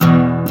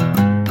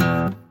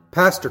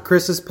Pastor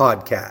Chris's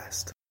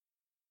podcast.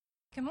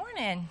 Good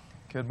morning.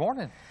 Good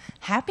morning.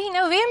 Happy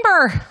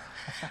November.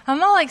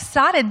 I'm all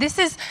excited. This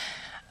is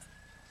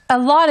a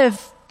lot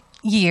of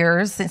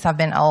years since I've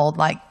been old.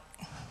 Like,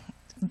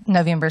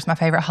 November is my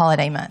favorite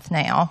holiday month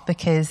now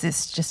because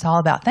it's just all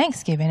about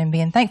Thanksgiving and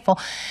being thankful.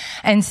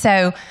 And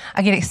so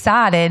I get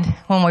excited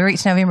when we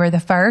reach November the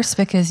 1st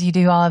because you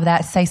do all of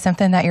that, say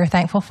something that you're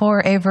thankful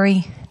for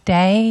every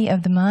day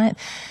of the month.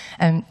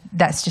 And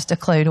that's just a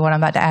clue to what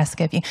I'm about to ask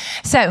of you.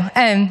 So,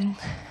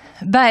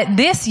 but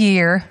this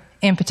year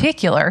in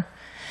particular,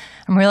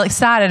 I'm really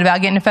excited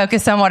about getting to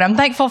focus on what I'm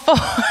thankful for.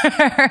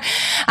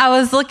 I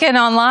was looking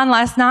online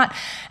last night,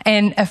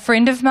 and a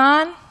friend of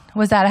mine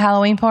was at a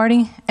Halloween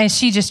party, and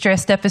she just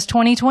dressed up as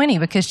 2020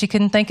 because she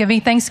couldn't think of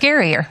anything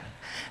scarier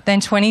than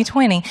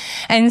 2020.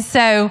 And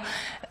so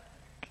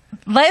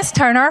let's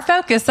turn our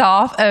focus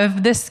off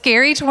of the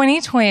scary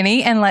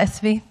 2020 and let's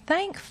be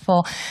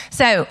thankful.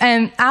 So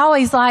I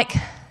always like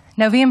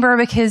November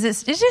because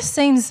it just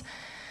seems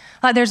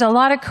like there's a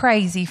lot of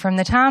crazy from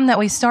the time that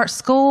we start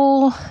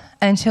school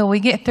until we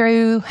get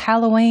through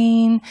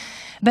Halloween.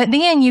 But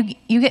then you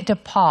get to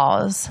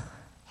pause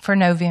for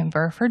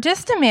November for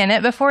just a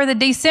minute before the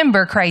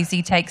December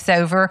crazy takes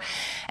over.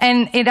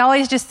 And it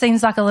always just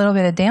seems like a little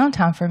bit of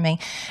downtime for me.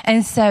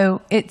 And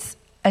so it's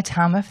a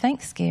time of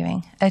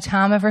Thanksgiving, a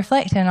time of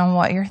reflecting on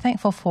what you're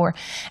thankful for.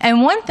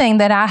 And one thing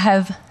that I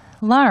have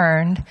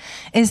learned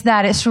is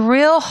that it's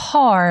real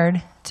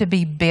hard to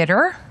be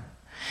bitter,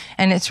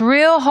 and it's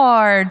real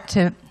hard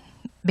to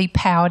be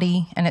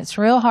pouty, and it's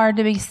real hard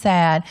to be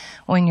sad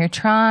when you're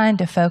trying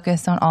to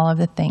focus on all of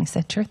the things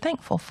that you're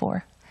thankful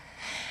for.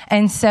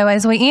 And so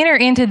as we enter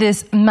into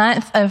this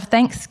month of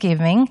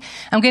Thanksgiving,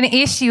 I'm going to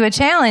issue a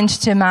challenge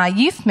to my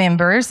youth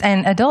members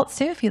and adults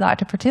too, if you'd like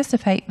to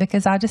participate,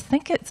 because I just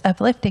think it's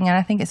uplifting and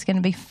I think it's going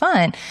to be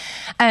fun.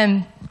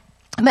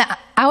 But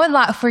I would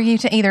like for you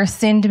to either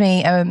send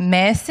me a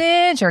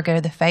message or go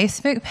to the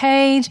Facebook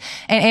page,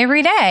 and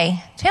every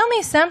day tell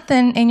me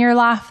something in your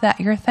life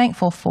that you're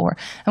thankful for.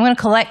 I'm going to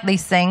collect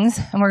these things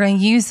and we're going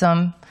to use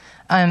them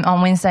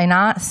on Wednesday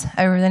nights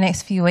over the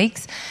next few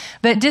weeks.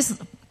 But just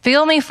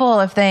fill me full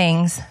of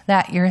things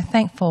that you're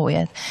thankful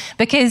with.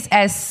 Because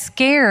as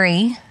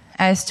scary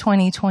as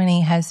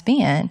 2020 has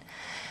been,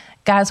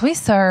 guys, we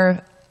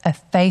serve a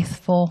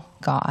faithful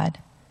God,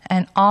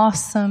 an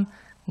awesome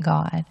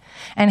God.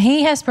 And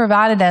He has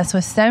provided us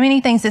with so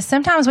many things that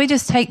sometimes we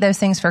just take those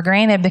things for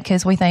granted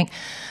because we think,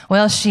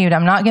 well, shoot,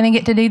 I'm not going to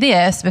get to do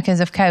this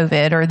because of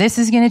COVID, or this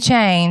is going to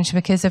change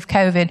because of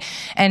COVID.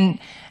 And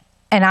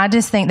I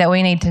just think that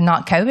we need to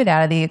knock COVID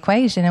out of the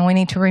equation, and we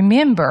need to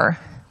remember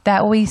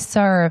that we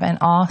serve an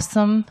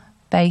awesome,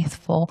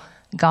 faithful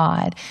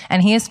God.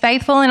 And He is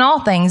faithful in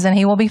all things, and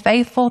He will be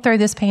faithful through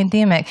this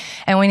pandemic.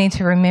 And we need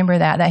to remember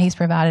that He's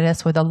provided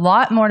us with a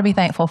lot more to be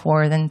thankful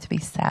for than to be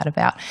sad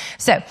about.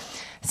 So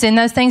send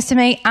those things to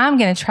me. I'm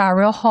going to try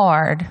real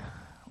hard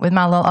with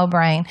my little old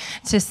brain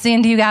to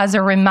send you guys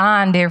a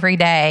remind every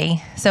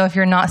day. So if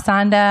you're not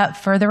signed up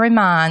for the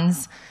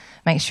reminds,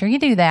 make sure you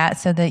do that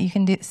so that you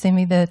can send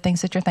me the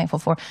things that you're thankful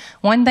for.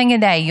 One thing a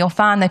day. You'll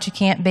find that you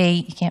can't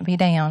be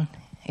down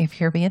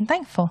if you're being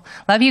thankful.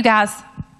 Love you guys.